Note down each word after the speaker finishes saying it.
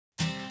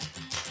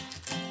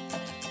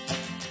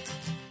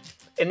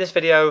In this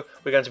video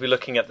we're going to be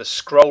looking at the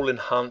scroll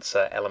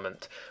enhancer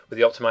element with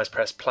the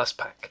OptimizePress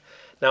PlusPack.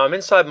 Now I'm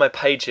inside my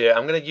page here.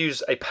 I'm going to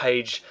use a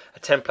template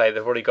that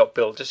I've already got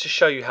built just to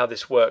show you how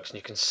this works, and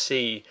you can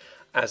see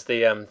as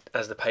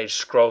the page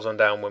scrolls on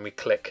down when we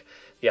click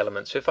the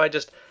element. So if I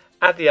just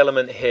add the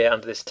element here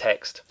under this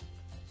text,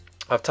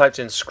 I've typed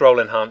in scroll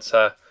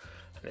enhancer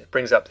and it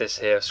brings up this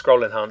here,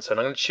 scroll enhancer, and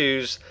I'm going to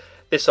choose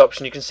this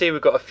option. You can see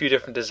we've got a few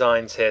different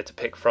designs here to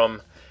pick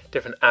from,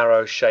 different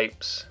arrow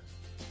shapes,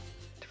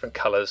 different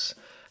colors.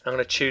 I'm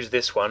going to choose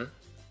this one,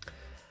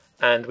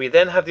 and we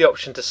then have the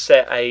option to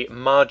set a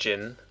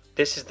margin.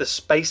 This is the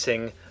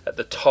spacing at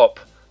the top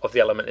of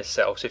the element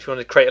itself. So if you want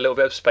to create a little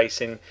bit of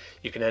spacing,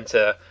 you can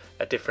enter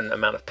a different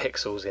amount of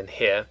pixels in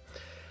here.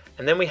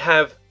 And then we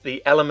have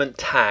the element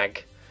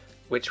tag,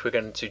 which we're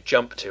going to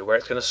jump to, where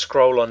it's going to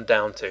scroll on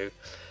down to.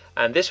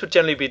 And this would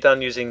generally be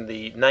done using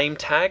the name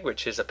tag,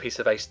 which is a piece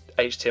of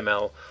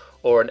HTML,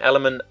 or an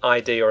element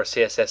ID or a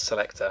CSS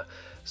selector.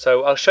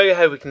 So I'll show you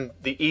how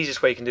the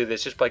easiest way you can do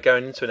this just by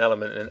going into an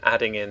element and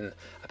adding in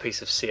a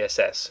piece of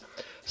CSS.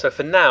 So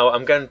for now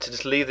I'm going to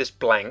just leave this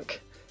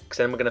blank, because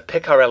then we're going to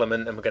pick our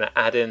element and we're going to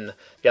add in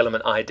the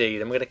element ID.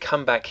 Then we're going to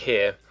come back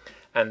here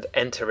and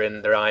enter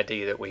in the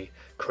ID that we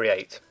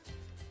create.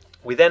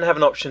 We then have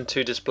an option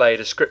to display a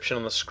description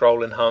on the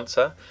scroll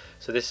enhancer.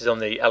 So this is on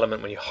the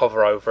element when you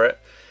hover over it.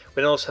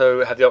 We then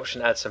also have the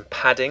option to add some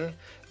padding,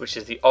 which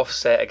is the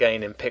offset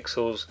again in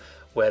pixels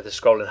where the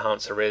scroll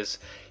enhancer is.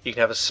 You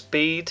can have a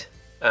speed,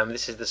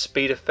 this is the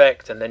speed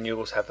effect, and then you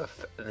also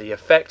have the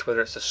effect,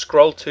 whether it's a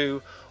scroll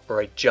to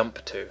or a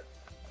jump to.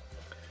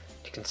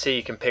 You can see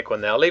you can pick one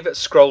there. I'll leave it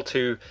scroll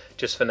to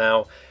just for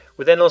now.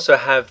 We then also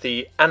have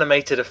the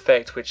animated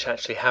effect, which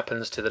actually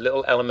happens to the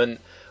little element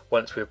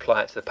once we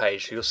apply it to the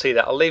page. So you'll see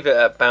that. I'll leave it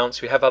at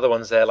bounce. We have other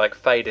ones there like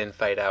fade in,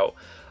 fade out.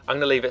 I'm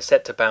going to leave it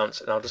set to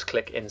bounce, and I'll just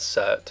click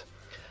insert.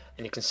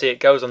 And you can see it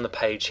goes on the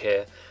page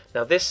here.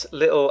 Now this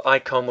little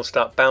icon will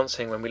start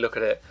bouncing when we look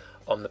at it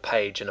on the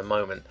page in a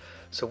moment.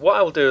 So what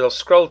I will do is I'll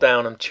scroll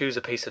down and choose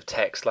a piece of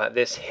text like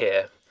this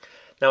here.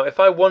 Now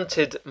if I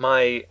wanted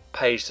my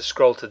page to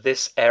scroll to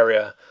this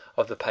area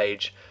of the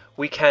page,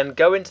 we can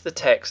go into the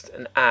text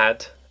and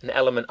add an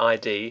element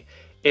ID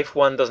if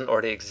one doesn't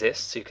already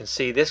exist. So you can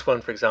see this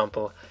one, for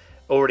example,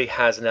 already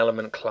has an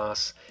element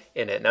class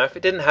in it. Now if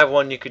it didn't have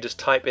one, you could just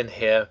type in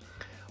here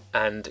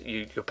and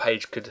your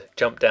page could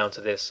jump down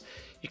to this.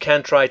 You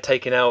can try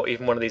taking out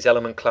even one of these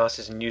element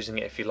classes and using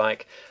it if you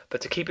like,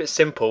 but to keep it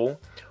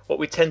simple, what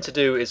we tend to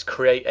do is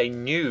create a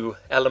new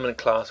element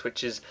class,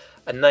 which is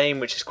a name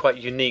which is quite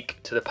unique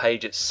to the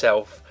page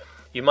itself.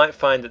 You might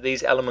find that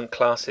these element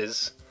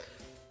classes,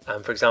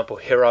 for example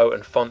hero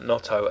and font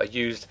notto, are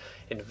used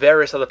in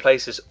various other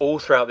places all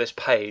throughout this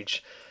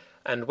page,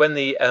 and when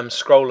the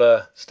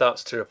scroller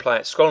starts to apply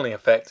its scrolling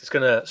effect, it's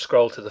going to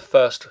scroll to the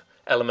first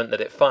element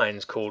that it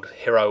finds, called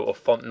hero or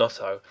font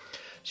notto.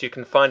 So you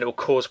can find it will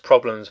cause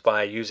problems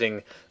by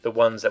using the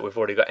ones that we've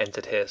already got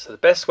entered here. So the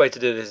best way to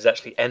do this is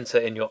actually enter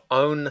in your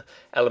own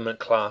element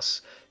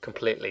class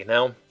completely.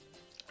 Now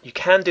you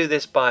can do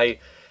this by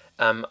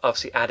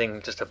obviously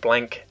adding just a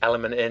blank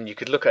element in. You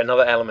could look at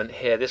another element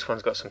here. This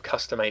one's got some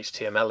custom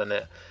HTML in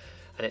it,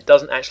 and it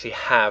doesn't actually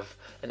have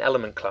an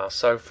element class.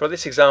 So for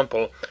this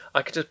example,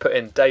 I could just put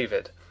in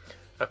David.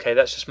 Okay,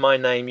 that's just my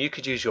name. You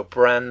could use your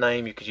brand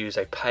name. You could use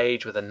a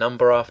page with a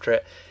number after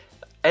it.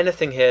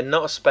 Anything here,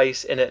 not a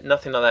space in it,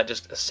 nothing like that,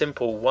 just a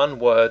simple one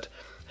word,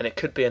 and it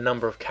could be a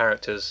number of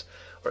characters,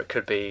 or it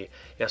could be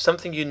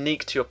something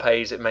unique to your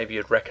page that maybe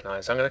you'd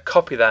recognize. I'm going to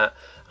copy that.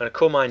 I'm going to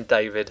call mine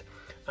David.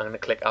 I'm going to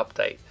click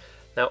update.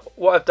 Now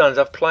what I've done is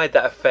I've applied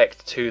that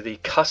effect to the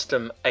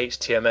custom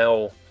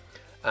HTML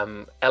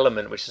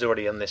element which is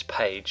already on this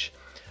page.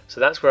 So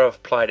that's where I've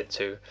applied it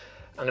to.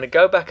 I'm going to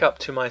go back up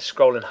to my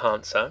scroll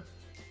enhancer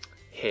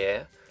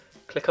here,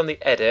 click on the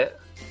edit,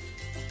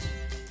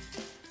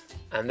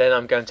 and then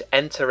I'm going to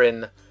enter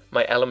in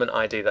my element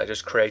ID that I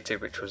just created,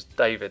 which was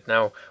David.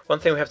 Now one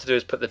thing we have to do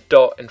is put the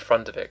dot in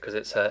front of it, because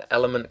it's an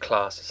element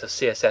class, it's a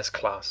CSS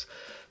class.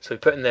 So we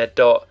put in there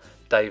dot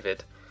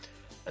David,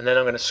 and then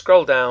I'm going to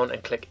scroll down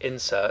and click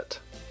insert.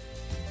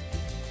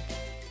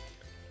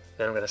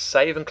 Then I'm going to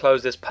save and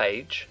close this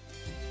page,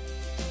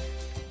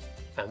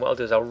 and what I'll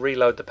do is I'll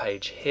reload the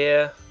page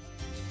here,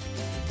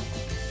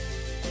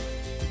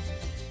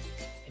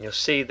 and you'll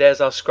see there's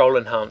our scroll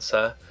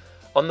enhancer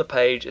on the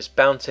page. It's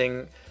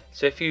bouncing.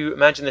 So if you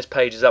imagine this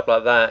page is up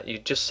like that, you're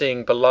just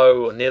seeing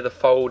below or near the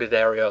folded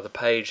area of the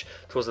page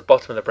towards the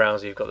bottom of the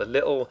browser, you've got the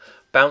little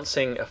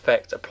bouncing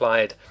effect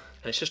applied,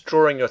 and it's just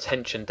drawing your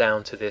attention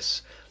down to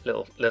this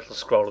little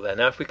scroller there.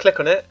 Now if we click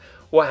on it,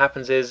 what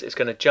happens is it's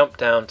going to jump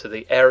down to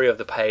the area of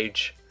the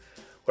page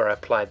where I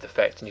applied the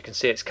effect, and you can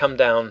see it's come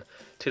down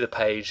to the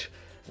page,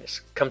 and it's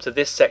come to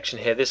this section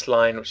here, this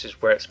line, which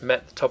is where it's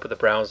met the top of the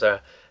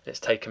browser, and it's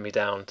taken me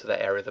down to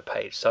that area of the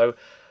page. So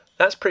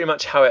that's pretty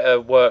much how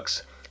it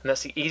works, and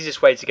that's the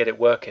easiest way to get it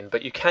working,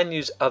 but you can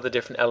use other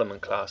different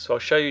element class. So I'll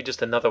show you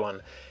just another one.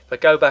 If I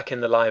go back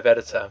in the live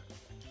editor,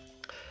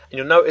 and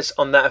you'll notice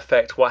on that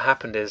effect what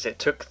happened is it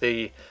took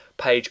the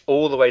page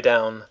all the way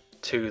down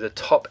to the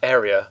top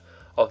area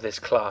of this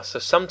class. So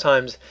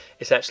sometimes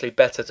it's actually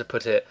better to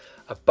put it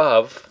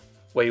above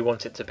where you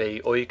want it to be,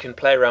 or you can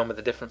play around with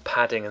the different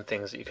padding and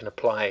things that you can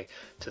apply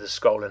to the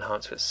scroll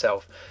enhancer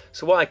itself.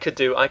 So what I could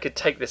do, I could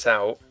take this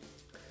out,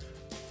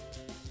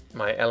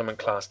 my element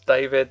class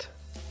David,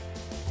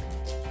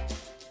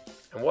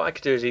 and what I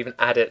could do is even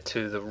add it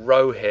to the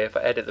row here. If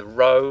I edit the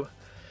row,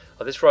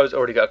 this row's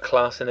already got a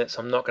class in it,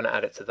 so I'm not going to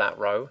add it to that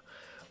row.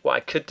 What I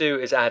could do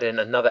is add in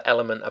another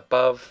element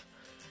above.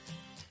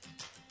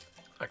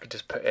 I could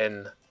just put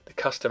in the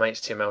custom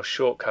HTML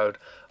shortcode,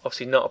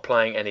 obviously not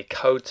applying any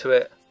code to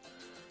it,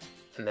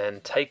 and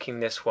then taking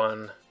this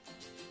one,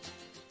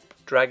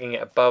 dragging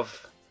it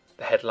above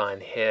the headline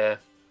here,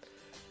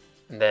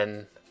 and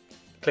then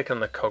click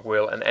on the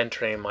cogwheel and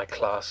entering in my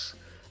class,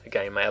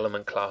 again my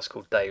element class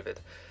called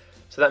David.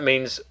 So that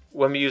means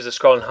when we use the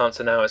scroll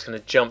enhancer now, it's going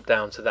to jump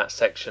down to that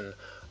section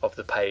of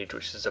the page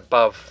which is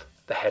above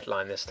the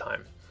headline this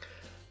time.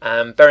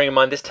 Bearing in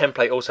mind this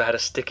template also had a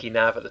sticky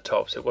nav at the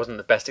top, so it wasn't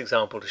the best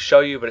example to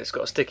show you, but it's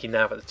got a sticky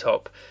nav at the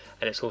top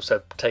and it's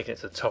also taken it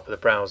to the top of the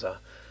browser.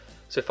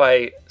 So if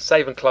I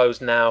save and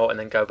close now and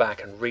then go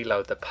back and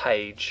reload the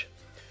page,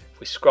 if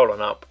we scroll on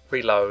up,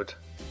 reload,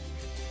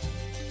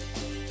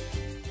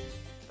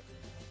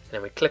 and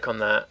then we click on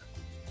that,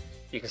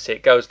 you can see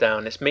it goes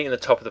down. It's meeting the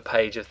top of the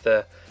page. If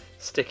the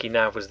sticky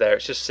nav was there,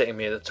 it's just sitting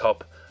me at the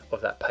top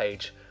of that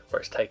page where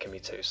it's taken me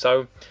to.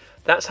 So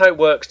that's how it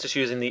works, just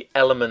using the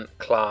element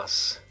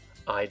class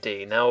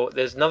ID. Now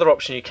there's another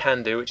option you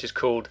can do, which is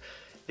called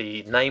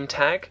the name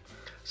tag.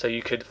 So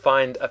you could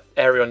find an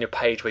area on your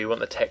page where you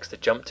want the text to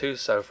jump to,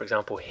 so for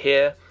example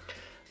here,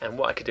 and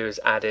what I could do is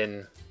add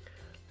in,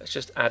 let's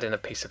just add in a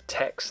piece of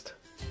text.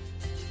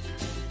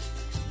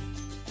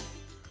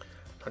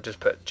 I'll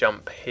just put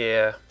jump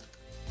here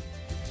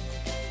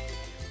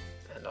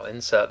and I'll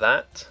insert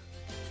that.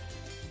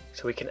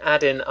 So we can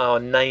add in our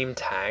name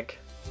tag,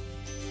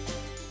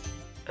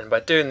 and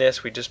by doing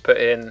this we just put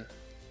in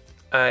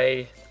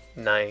a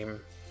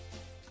name,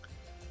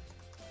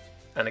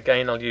 and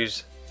again I'll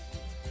use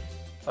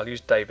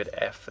David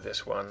F for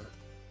this one.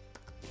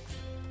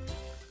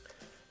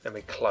 Then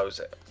we close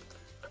it.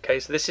 Okay,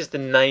 so this is the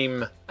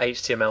name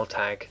HTML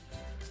tag,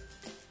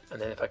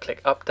 and then if I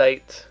click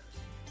update,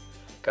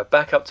 go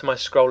back up to my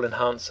scroll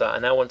enhancer, I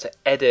now want to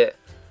edit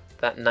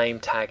that name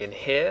tag in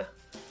here.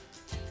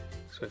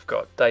 So we've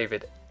got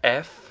David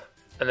F,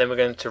 and then we're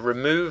going to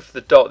remove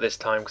the dot this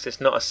time because it's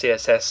not a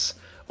CSS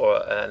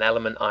or an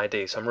element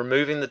ID. So I'm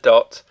removing the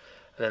dot,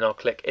 and then I'll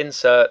click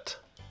insert,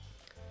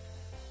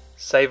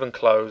 save and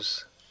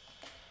close,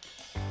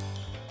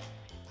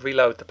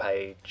 reload the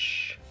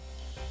page,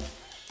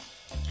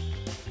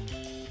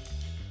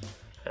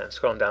 and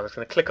scrolling down, I'm just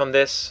going to click on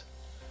this,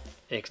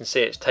 and you can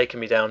see it's taken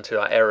me down to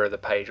our area of the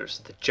page, which is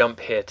the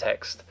jump here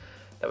text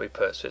that we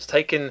put. So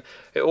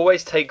it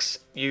always takes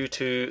you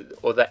to,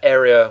 or the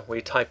area where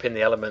you type in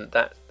the element,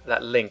 that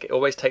link, it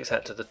always takes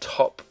that to the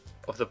top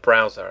of the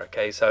browser.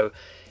 Okay, so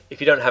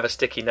if you don't have a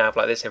sticky nav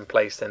like this in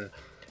place, then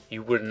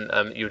you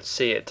wouldn't, you would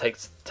see it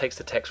takes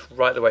the text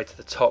right the way to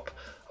the top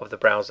of the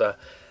browser.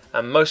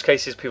 Most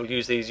cases people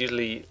use these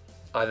usually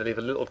either leave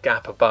a little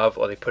gap above,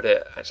 or they put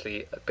it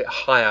actually a bit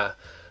higher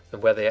than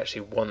where they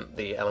actually want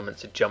the element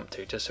to jump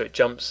to, just so it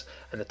jumps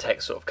and the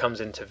text sort of comes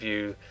into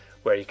view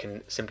where you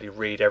can simply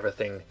read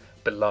everything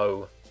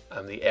below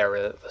the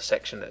area, the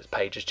section that the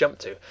page has jumped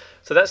to.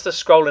 So that's the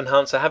scroll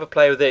enhancer. Have a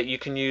play with it. You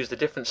can use the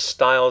different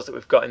styles that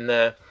we've got in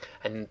there,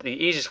 and the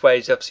easiest way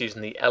is just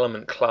using the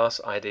element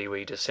class ID, where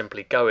you just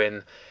simply go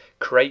in,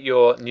 create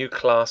your new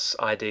class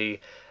ID,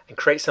 and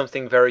create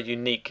something very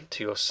unique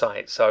to your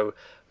site. So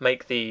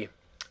make the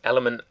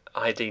element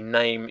ID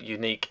name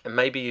unique, and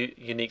maybe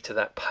unique to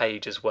that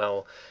page as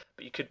well.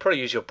 But you could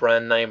probably use your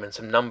brand name and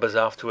some numbers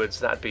afterwards.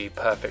 That'd be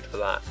perfect for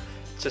that.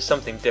 It's just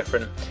something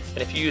different. And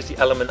if you use the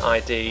element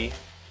ID,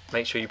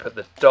 make sure you put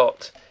the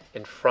dot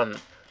in front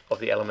of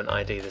the element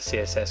ID, the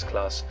CSS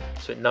class,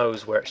 so it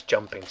knows where it's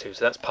jumping to.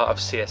 So that's part of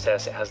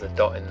CSS, it has the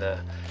dot in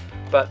there.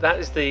 But that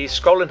is the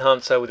scroll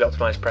enhancer with the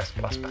OptimizePress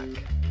PlusPack.